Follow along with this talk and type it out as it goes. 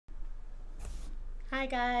Hi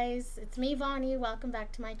guys, it's me Vonnie. Welcome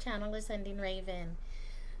back to my channel, Ascending Raven.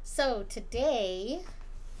 So today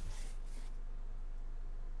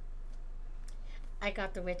I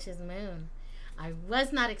got the Witch's Moon. I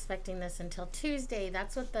was not expecting this until Tuesday.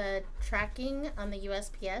 That's what the tracking on the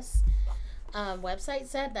USPS website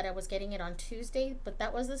said, that I was getting it on Tuesday, but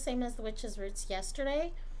that was the same as the Witch's Roots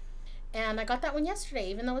yesterday. And I got that one yesterday,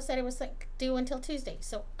 even though it said it was like due until Tuesday.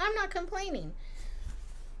 So I'm not complaining.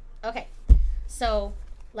 Okay, so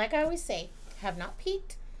like I always say, have not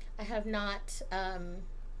peeked. I have not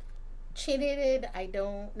cheated. I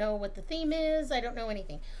don't know what the theme is. I don't know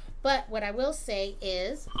anything. But what I will say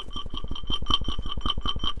is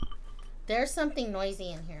there's something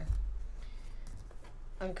noisy in here.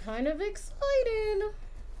 I'm kind of excited.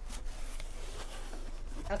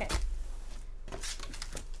 Okay.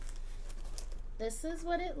 This is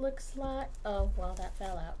what it looks like. Oh, well, that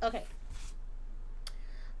fell out. Okay.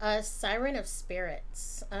 A Siren of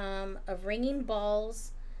Spirits. Of ringing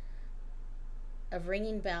bells.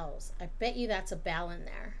 I bet you that's a bell in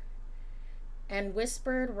there. And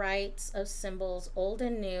whispered rites of symbols, old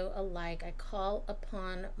and new alike. I call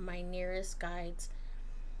upon my nearest guides.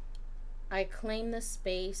 I claim the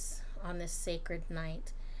space on this sacred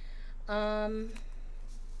night.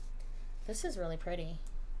 This is really pretty.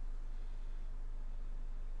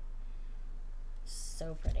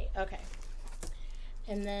 So pretty. Okay.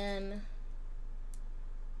 And then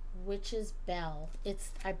Witch's Bell.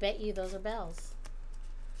 I bet you those are bells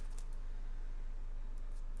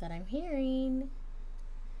that I'm hearing.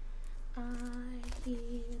 I hear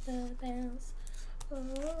the bells.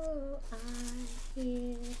 Oh, I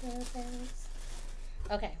hear the bells.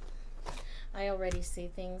 Okay. I already see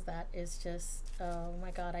things that is just, oh my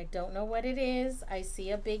God, I don't know what it is. I see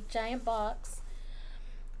a big giant box.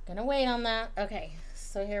 Gonna wait on that. Okay,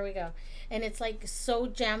 so here we go. And it's like so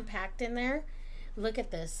jam-packed in there. Look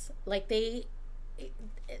at this. Like they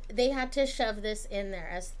had to shove this in there.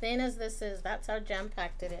 As thin as this is, that's how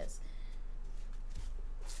jam-packed it is.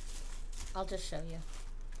 I'll just show you.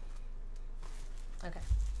 Okay.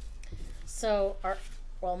 So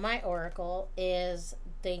my oracle is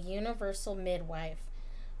the Universal Midwife,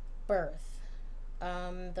 birth.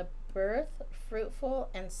 The birth, fruitful,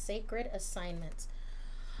 and sacred assignments.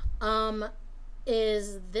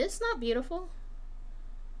 Is this not beautiful?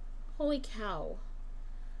 Holy cow.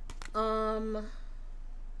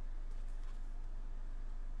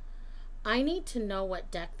 I need to know what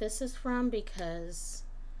deck this is from, because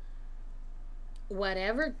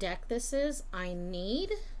whatever deck this is, I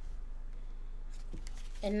need.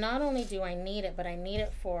 And not only do I need it, but I need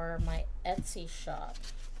it for my Etsy shop.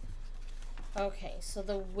 Okay, so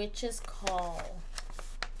the Witch's Call.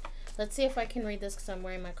 Let's see if I can read this, because I'm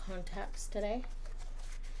wearing my contacts today.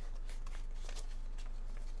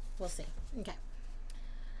 We'll see. Okay.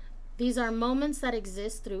 These are moments that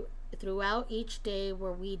exist throughout each day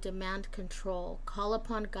where we demand control, call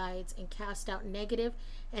upon guides, and cast out negative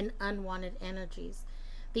and unwanted energies.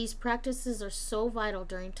 These practices are so vital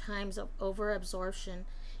during times of overabsorption,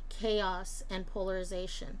 chaos, and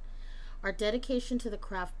polarization. Our dedication to the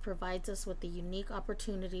craft provides us with the unique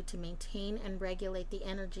opportunity to maintain and regulate the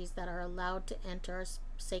energies that are allowed to enter our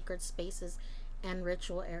sacred spaces and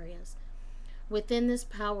ritual areas. Within this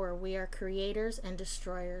power, we are creators and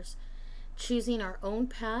destroyers, choosing our own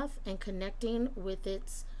path and connecting with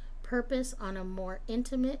its purpose on a more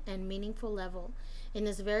intimate and meaningful level. In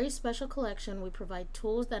this very special collection, we provide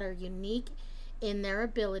tools that are unique in their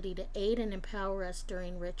ability to aid and empower us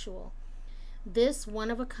during ritual. This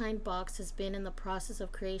one-of-a-kind box has been in the process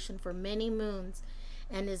of creation for many moons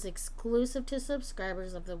and is exclusive to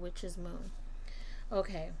subscribers of the Witch's Moon.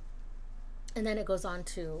 Okay. And then it goes on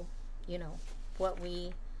to, you know,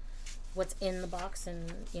 what's in the box,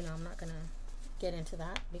 and, you know, I'm not going to get into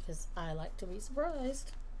that because I like to be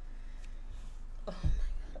surprised. Oh my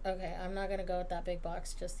God. Okay, I'm not going to go with that big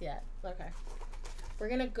box just yet. Okay. We're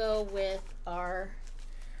going to go with our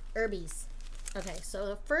herbies. Okay, so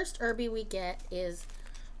the first herbie we get is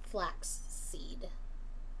flax seed.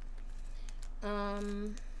 I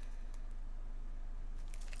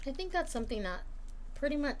think that's something that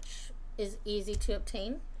pretty much is easy to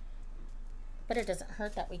obtain, but it doesn't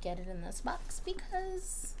hurt that we get it in this box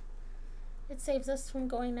because it saves us from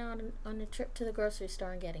going out on a trip to the grocery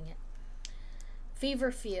store and getting it.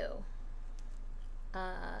 Feverfew.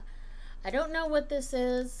 I don't know what this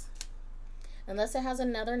is unless it has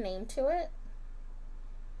another name to it.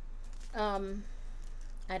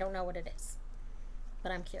 I don't know what it is,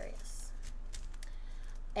 but I'm curious.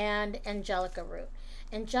 And Angelica root.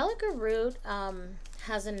 Angelica root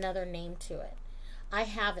has another name to it. I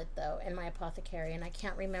have it though in my apothecary, and I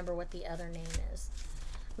can't remember what the other name is.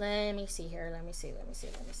 Let me see here. Let me see.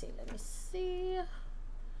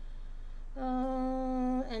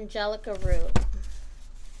 Angelica root.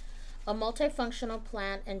 A multifunctional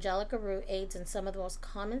plant, Angelica root aids in some of the most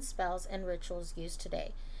common spells and rituals used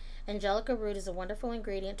today. Angelica root is a wonderful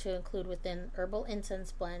ingredient to include within herbal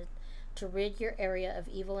incense blend to rid your area of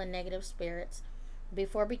evil and negative spirits.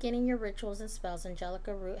 Before beginning your rituals and spells,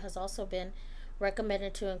 Angelica root has also been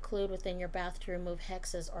recommended to include within your bath to remove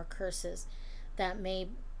hexes or curses that may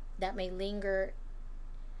linger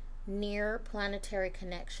near planetary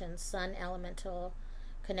connections, sun elemental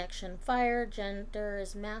connection, fire, gender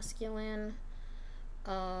is masculine,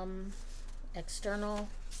 external,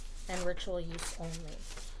 and ritual use only.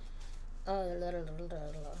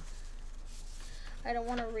 I don't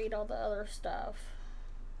want to read all the other stuff.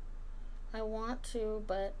 I want to,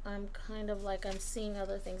 but I'm kind of like I'm seeing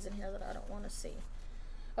other things in here that I don't want to see.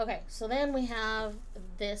 Okay, so then we have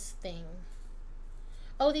this thing.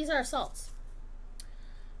 Oh, these are salts.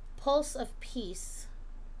 Pulse of Peace,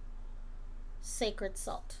 Sacred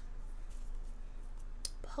Salt.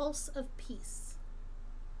 Pulse of Peace.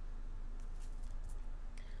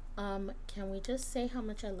 Can we just say how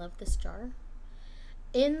much I love this jar?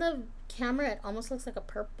 In the camera, it almost looks like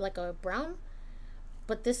a brown,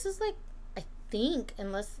 but this is like, I think,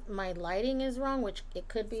 unless my lighting is wrong, which it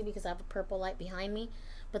could be because I have a purple light behind me,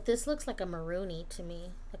 but this looks like a maroony to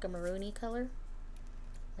me, like a maroony color.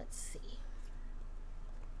 Let's see.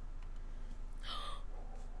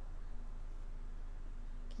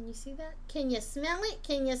 Can you see that? Can you smell it?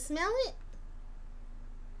 Can you smell it?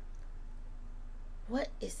 What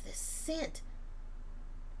is this scent?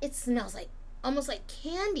 It smells like almost like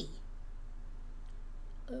candy.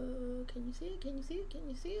 Can you see it? Can you see it? Can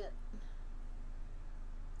you see it?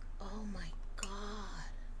 Oh my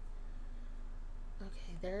God.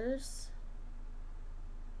 Okay, there's...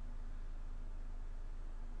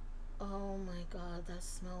 Oh my God, that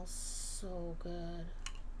smells so good.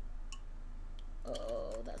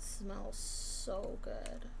 Oh, that smells so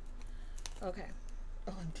good. Okay.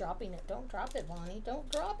 Oh, I'm dropping it. Don't drop it, Bonnie.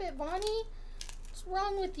 Don't drop it, Bonnie. What's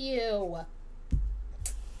wrong with you?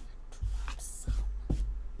 Drop some.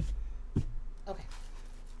 Okay.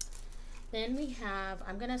 Then we have,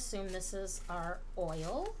 I'm going to assume this is our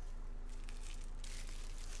oil.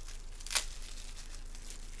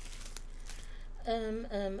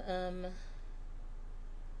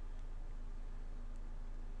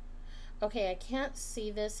 Okay, I can't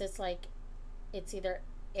see this. It's like, it's either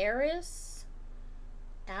Eris,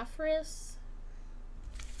 Afris.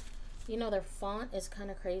 You know, their font is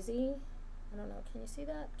kind of crazy. I don't know. Can you see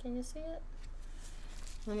that? Can you see it?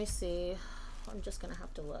 Let me see. I'm just going to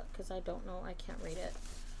have to look because I don't know. I can't read it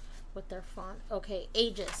with their font. Okay,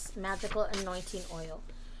 Aegis, Magical Anointing Oil.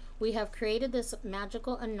 We have created this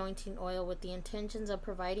magical anointing oil with the intentions of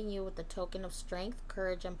providing you with the token of strength,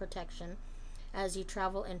 courage, and protection as you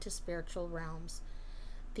travel into spiritual realms.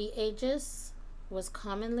 The Aegis was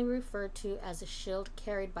commonly referred to as a shield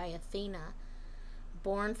carried by Athena,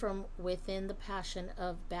 born from within the passion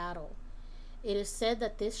of battle. It is said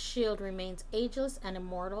that this shield remains ageless and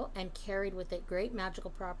immortal and carried with it great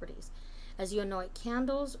magical properties. As you anoint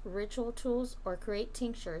candles, ritual tools, or create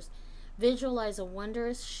tinctures, visualize a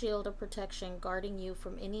wondrous shield of protection guarding you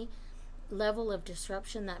from any level of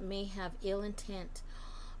disruption that may have ill intent.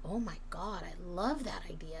 Oh my God, I love that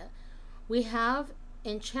idea. We have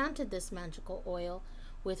enchanted this magical oil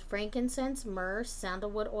with frankincense, myrrh,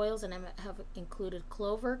 sandalwood oils, and have included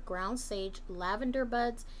clover, ground sage, lavender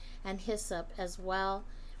buds, and hyssop as well.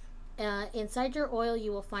 Inside your oil,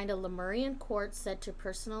 you will find a Lemurian quartz said to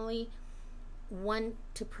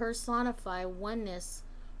personify oneness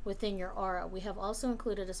within your aura. We have also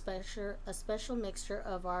included a special mixture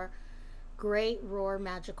of our Great Roar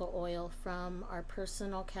magical oil from our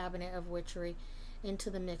personal cabinet of witchery into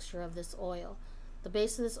the mixture of this oil. The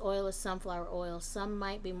base of this oil is sunflower oil. Some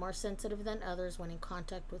might be more sensitive than others when in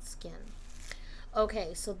contact with skin.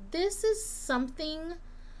 Okay, so this is something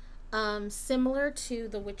similar to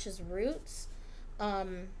the witch's roots,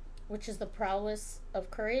 which is the prowess of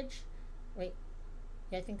courage. Wait,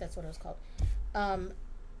 yeah, I think that's what it was called.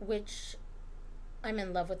 Which I'm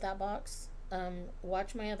in love with that box.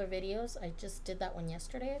 Watch my other videos. I just did that one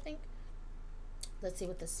yesterday, I think. Let's see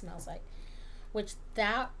what this smells like. Which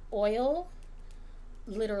that oil,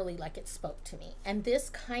 literally, like, it spoke to me. And this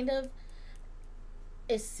kind of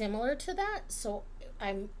is similar to that. So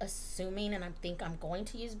I'm assuming, and I think I'm going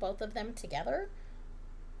to use both of them together.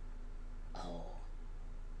 Oh,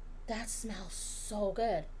 that smells so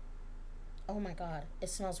good. Oh my God, it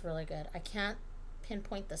smells really good. I can't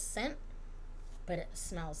pinpoint the scent, but it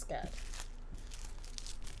smells good.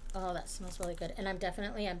 Oh, that smells really good. And I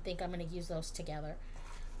think I'm going to use those together.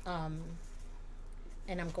 And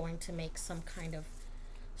I'm going to make some kind of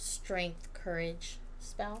strength, courage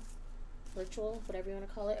spell, ritual, whatever you want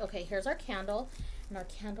to call it. Okay, here's our candle. And our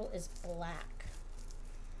candle is black.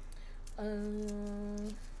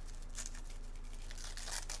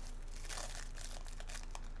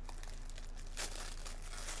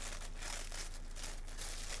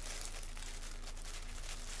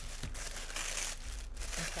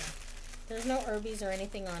 There's no herbies or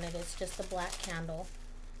anything on it. It's just a black candle.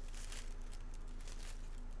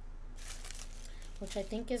 Which I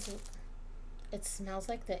think is, it smells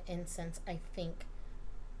like the incense, I think.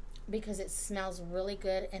 Because it smells really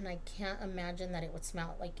good, and I can't imagine that it would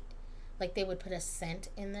smell like they would put a scent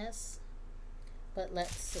in this. But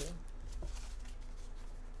let's see.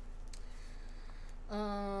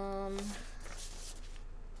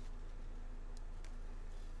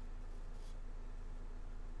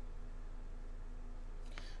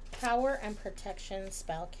 Power and Protection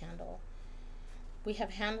Spell Candle. We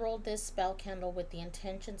have hand-rolled this spell candle with the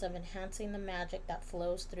intentions of enhancing the magic that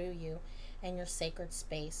flows through you and your sacred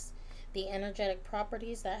space. The energetic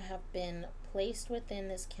properties that have been placed within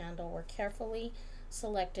this candle were carefully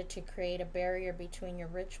selected to create a barrier between your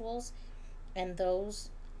rituals and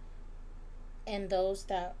those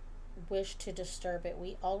that wish to disturb it.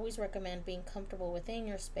 We always recommend being comfortable within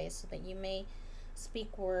your space so that you may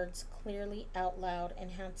speak words clearly out loud,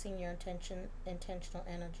 enhancing your intentional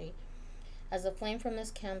energy. As the flame from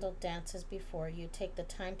this candle dances before you, take the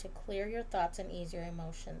time to clear your thoughts and ease your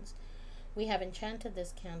emotions. We have enchanted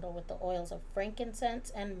this candle with the oils of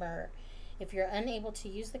frankincense and myrrh. If you're unable to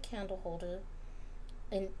use a candle holder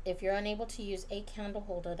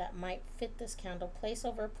that might fit this candle, place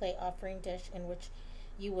over a plate offering dish in which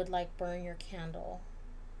you would like burn your candle.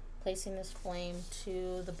 Placing this flame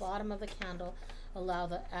to the bottom of the candle, allow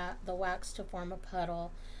the wax to form a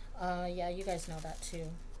puddle. Yeah, you guys know that too.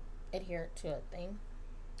 Adhere to a thing.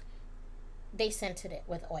 They scented it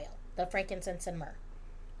with oil, the frankincense and myrrh.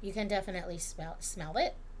 You can definitely smell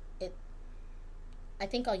it. I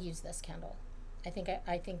think I'll use this candle. I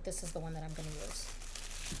think this is the one that I'm going to use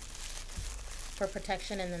for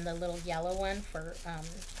protection, and then the little yellow one for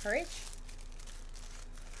courage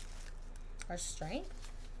or strength.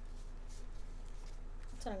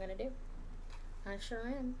 That's what I'm going to do. I sure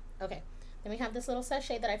am. Okay, then we have this little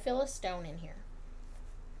sachet that I fill a stone in here.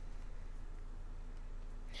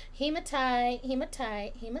 Hematite,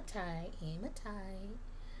 hematite, hematite, hematite.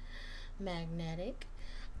 Magnetic.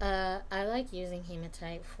 I like using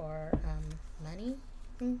hematite for money.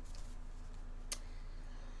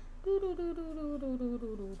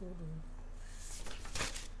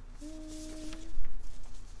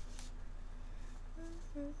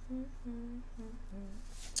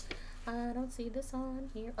 I don't see this on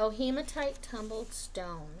here. Oh, hematite tumbled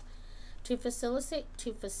stone. To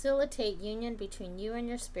facilitate union between you and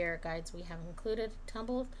your spirit guides, we have included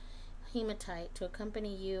tumbled hematite to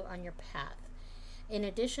accompany you on your path. In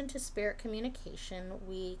addition to spirit communication,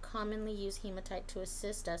 we commonly use hematite to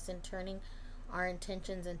assist us in turning our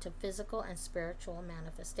intentions into physical and spiritual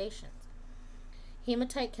manifestations.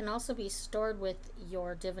 Hematite can also be stored with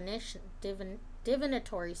your divinatory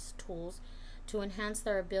tools to enhance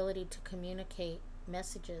their ability to communicate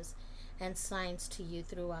messages and signs to you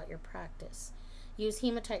throughout your practice. Use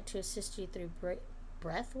hematite to assist you through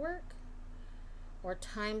breath work or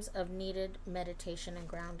times of needed meditation and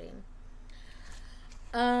grounding.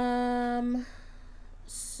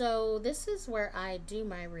 So this is where I do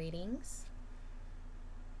my readings.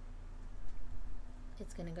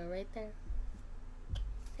 It's gonna go right there,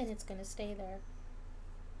 and it's gonna stay there.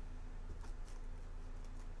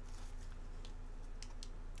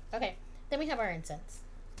 Okay, then we have our incense.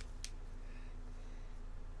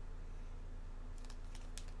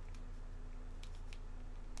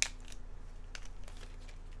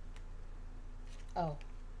 Oh.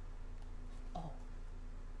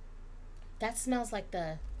 That smells like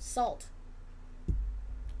the salt.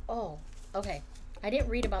 Oh, okay. I didn't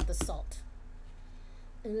read about the salt.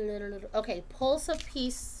 Okay, Pulse of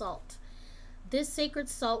Peace salt. This sacred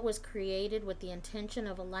salt was created with the intention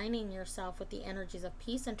of aligning yourself with the energies of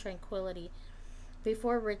peace and tranquility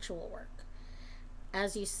before ritual work.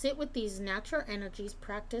 As you sit with these natural energies,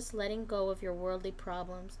 practice letting go of your worldly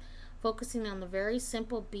problems, focusing on the very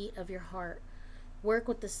simple beat of your heart. Work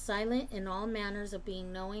with the silent in all manners of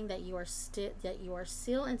being, knowing that you are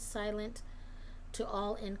still and silent to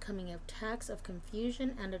all incoming attacks of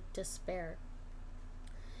confusion and of despair.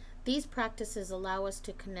 These practices allow us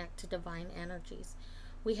to connect to divine energies.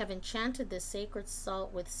 We have enchanted this sacred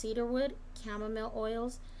salt with cedarwood, chamomile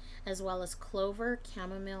oils, as well as clover,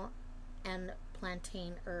 chamomile, and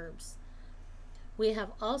plantain herbs. We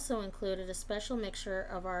have also included a special mixture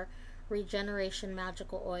of our regeneration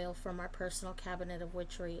magical oil from our personal cabinet of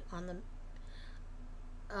witchery on the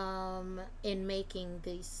in making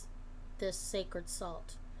this sacred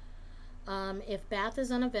salt. If bath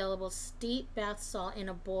is unavailable, steep bath salt in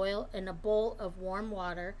a bowl of warm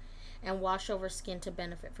water and wash over skin to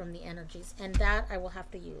benefit from the energies. And that I will have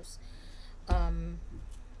to use.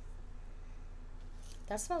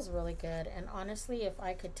 That smells really good. And honestly, if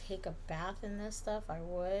I could take a bath in this stuff, I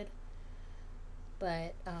would.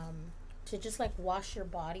 But to just like wash your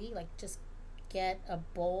body, like just get a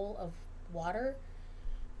bowl of water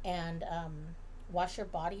and wash your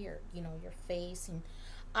body, or your face. And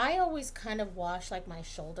I always kind of wash like my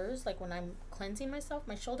shoulders, like when I'm cleansing myself,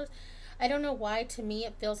 my shoulders. I don't know why. To me,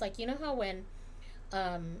 it feels like, how when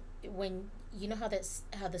how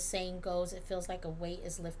the saying goes, it feels like a weight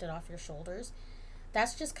is lifted off your shoulders.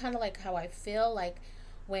 That's just kind of like how I feel like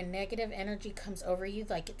when negative energy comes over you,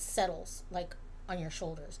 like it settles like on your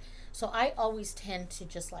shoulders. So I always tend to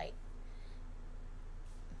just like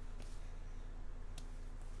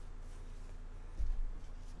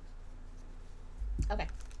okay.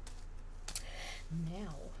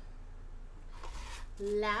 Now,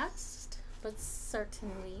 last but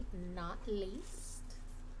certainly not least,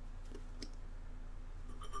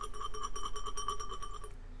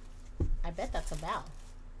 I bet that's a bell.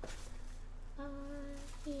 I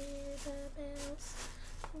hear the bells.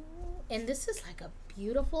 Ooh. And this is like a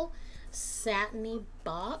beautiful satiny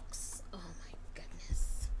box. Oh my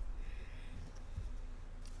goodness.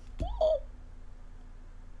 Oh.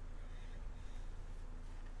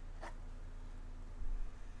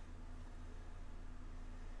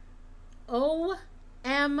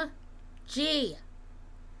 OMG.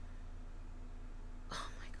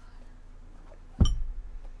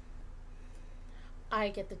 I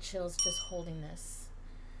get the chills just holding this.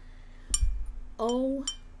 Oh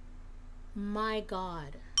my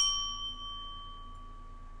God.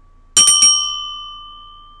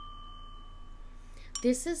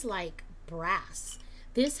 This is like brass.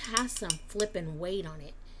 This has some flippin' weight on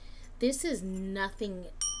it. This is nothing.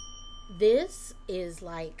 This is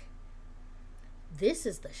like, this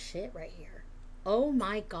is the shit right here. Oh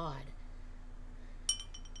my God.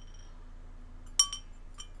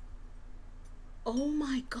 Oh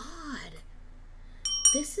my God.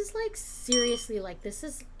 This is like seriously, like this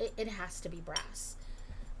is, it has to be brass.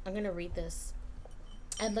 I'm going to read this.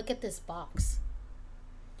 And look at this box.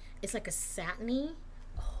 It's like a satiny.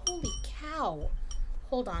 Holy cow.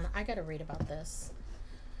 Hold on. I got to read about this.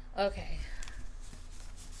 Okay.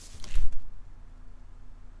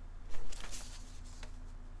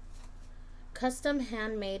 Custom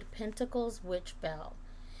handmade Pentacles Witch Bell.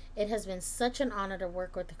 It has been such an honor to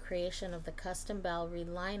work with the creation of the custom bell,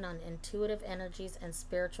 relying on intuitive energies and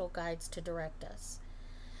spiritual guides to direct us.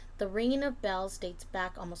 The ringing of bells dates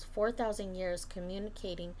back almost 4,000 years,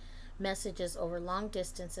 communicating messages over long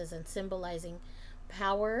distances and symbolizing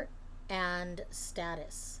power and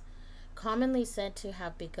status. Commonly said to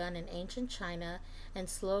have begun in ancient China and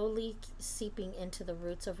slowly seeping into the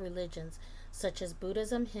roots of religions such as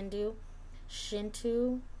Buddhism, Hindu,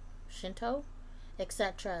 Shinto,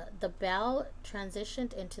 etc. The bell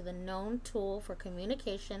transitioned into the known tool for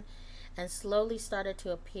communication and slowly started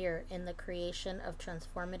to appear in the creation of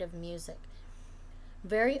transformative music.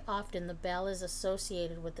 Very often the bell is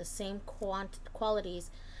associated with the same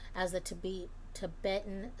qualities as the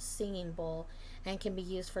Tibetan singing bowl and can be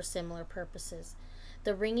used for similar purposes.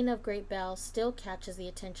 The ringing of great bells still catches the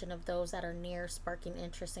attention of those that are near, sparking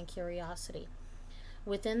interest and curiosity.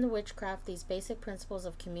 Within the witchcraft, these basic principles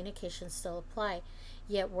of communication still apply,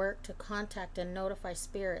 yet work to contact and notify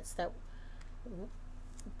spirits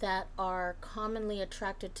that are commonly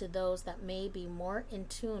attracted to those that may be more in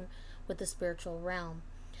tune with the spiritual realm.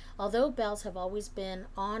 Although bells have always been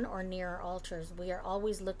on or near our altars, we are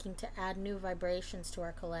always looking to add new vibrations to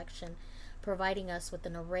our collection, providing us with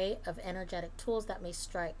an array of energetic tools that may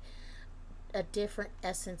strike a different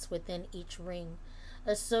essence within each ring.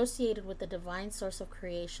 Associated with the divine source of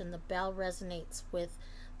creation, the bell resonates with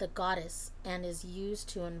the goddess and is used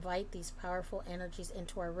to invite these powerful energies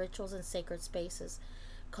into our rituals and sacred spaces.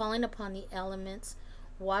 Calling upon the elements,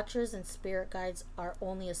 watchers, and spirit guides are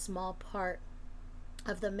only a small part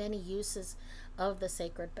of the many uses of the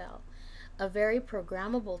sacred bell. A very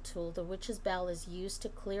programmable tool, the witch's bell is used to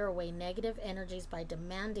clear away negative energies by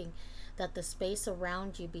demanding that the space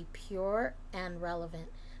around you be pure and relevant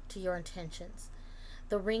to your intentions.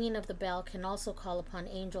 The ringing of the bell can also call upon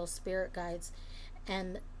angels, spirit guides,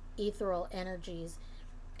 and ethereal energies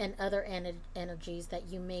and other energies that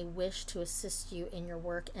you may wish to assist you in your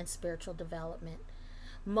work and spiritual development.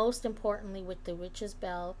 Most importantly, with the witch's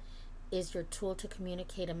bell is your tool to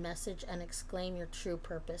communicate a message and exclaim your true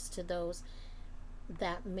purpose to those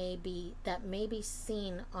that may be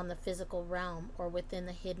seen on the physical realm or within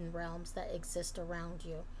the hidden realms that exist around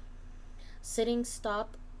you. Sitting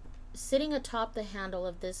atop the handle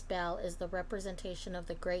of this bell is the representation of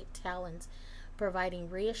the great talons, providing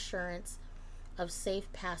reassurance of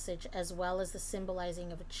safe passage, as well as the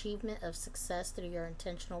symbolizing of achievement of success through your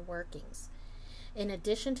intentional workings. In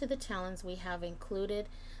addition to the talons, we have included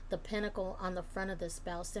the pinnacle on the front of this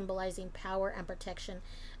bell, symbolizing power and protection,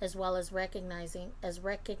 as well as recognized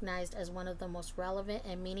as one of the most relevant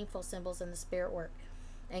and meaningful symbols in the spirit work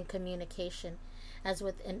and communication. As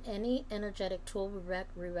with any energetic tool,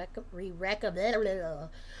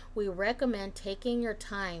 we recommend taking your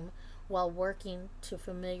time while working to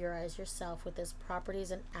familiarize yourself with its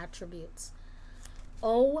properties and attributes.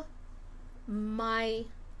 Oh my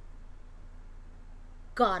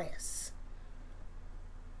goddess.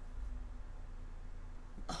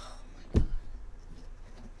 Oh my God.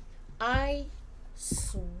 I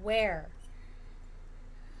swear.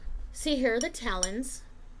 See, here are the talons.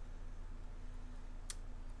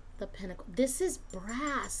 The pinnacle. This is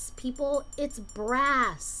brass, people. It's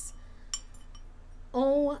brass.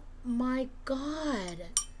 Oh my God.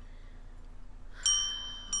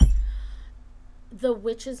 The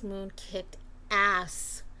witch's moon kicked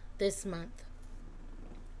ass this month.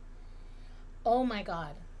 Oh my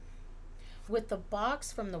God. With the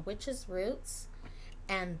box from the witch's roots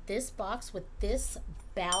and this box with this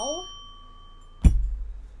bell,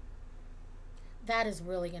 that is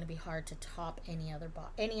really going to be hard to top any other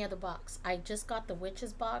box. I just got the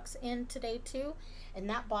witch's box in today too, and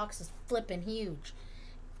that box is flipping huge.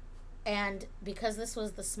 And because this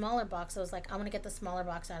was the smaller box, I was like, I'm going to get the smaller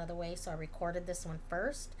box out of the way, so I recorded this one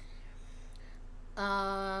first.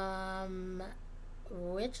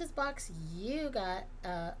 Witch's box, you got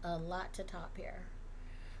a lot to top here.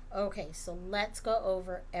 Okay, so let's go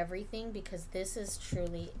over everything because this is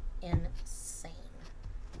truly insane.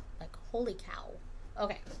 Like, holy cow.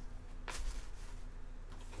 Okay.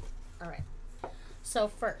 All right. So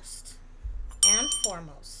first and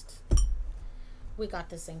foremost, we got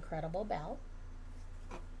this incredible bell.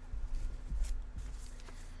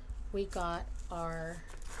 We got our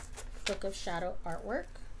Book of Shadow artwork.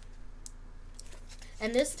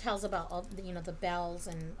 And this tells about all, you know, the bells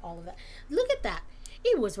and all of that. Look at that.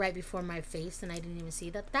 It was right before my face and I didn't even see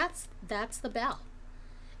that. That's the bell.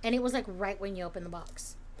 And it was like right when you open the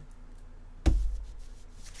box.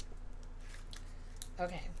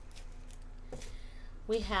 Okay.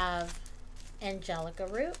 We have Angelica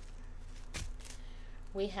root.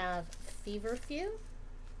 We have feverfew,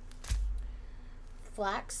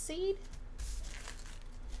 flaxseed,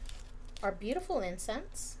 our beautiful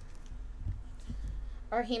incense,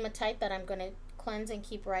 our hematite that I'm going to cleanse and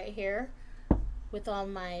keep right here with all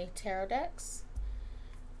my tarot decks,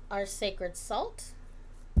 our sacred salt,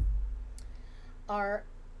 our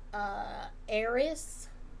Aries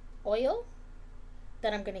oil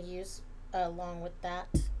that I'm going to use along with that,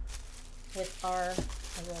 with our,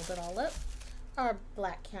 I rolled it all up, our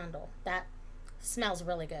black candle. That smells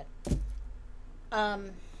really good.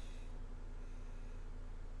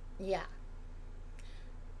 Yeah.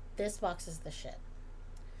 This box is the shit.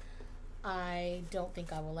 I don't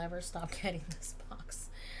think I will ever stop getting this box.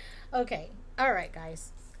 Okay. All right,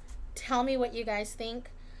 guys. Tell me what you guys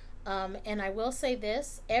think. And I will say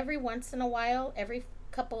this, every once in a while, every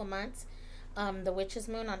couple of months, the Witch's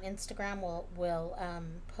Moon on Instagram will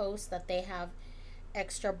post that they have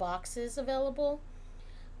extra boxes available.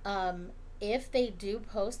 If they do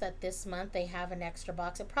post that this month they have an extra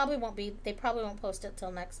box, they probably won't post it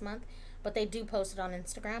till next month, but they do post it on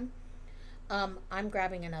Instagram. I'm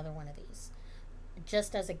grabbing another one of these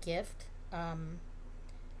just as a gift,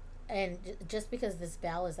 and just because this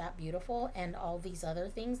bell is that beautiful and all these other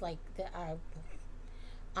things, like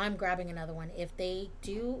I'm grabbing another one. If they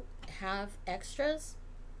do have extras,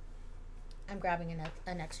 I'm grabbing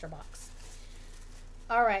an extra box.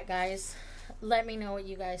 All right, guys, let me know what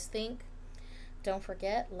you guys think. Don't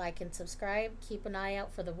forget, like and subscribe. Keep an eye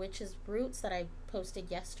out for the witch's roots that I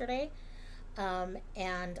posted yesterday.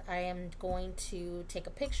 And I am going to take a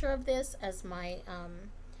picture of this as my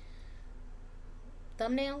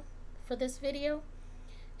thumbnail for this video.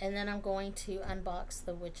 And then I'm going to unbox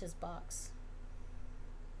the witch's box.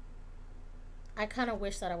 I kind of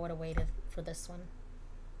wish that I would have waited for this one.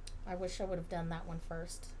 I wish I would have done that one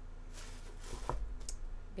first,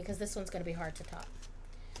 because this one's going to be hard to top.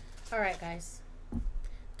 All right, guys.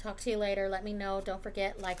 Talk to you later. Let me know. Don't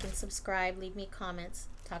forget, like and subscribe. Leave me comments.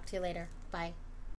 Talk to you later. Bye.